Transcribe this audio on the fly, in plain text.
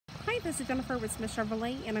this is Jennifer with Smith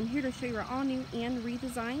Chevrolet, and I'm here to show you our all-new and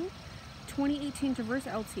redesigned 2018 Traverse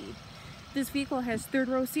LT. This vehicle has third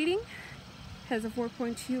row seating, has a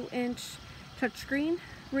 4.2-inch touchscreen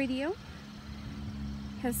radio,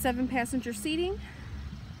 has 7 passenger seating,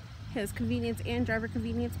 has convenience and driver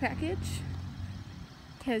convenience package,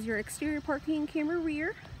 has your exterior parking camera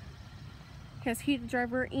rear, has heated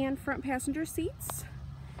driver and front passenger seats.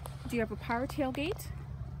 Do you have a power tailgate?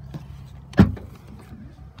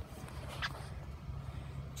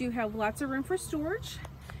 Do you have lots of room for storage?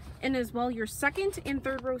 And as well, your second and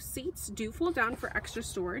third row seats do fold down for extra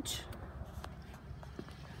storage.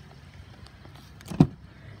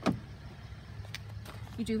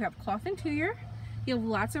 You do have cloth interior. You have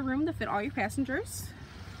lots of room to fit all your passengers.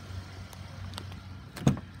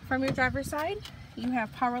 From your driver's side, you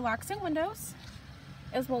have power locks and windows,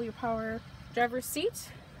 as well as your power driver's seat.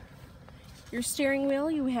 Your steering wheel,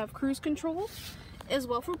 you have cruise control, as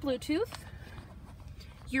well for Bluetooth.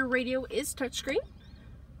 Your radio is touchscreen.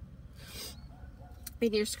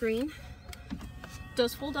 And your screen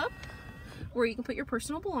does fold up, where you can put your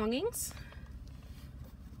personal belongings.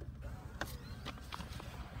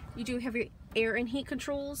 You do have your air and heat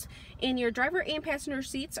controls, and your driver and passenger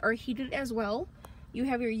seats are heated as well. You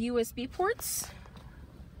have your USB ports.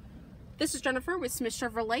 This is Jennifer with Smith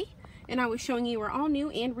Chevrolet, and I was showing you our all new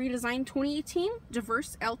and redesigned 2018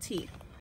 Traverse LT.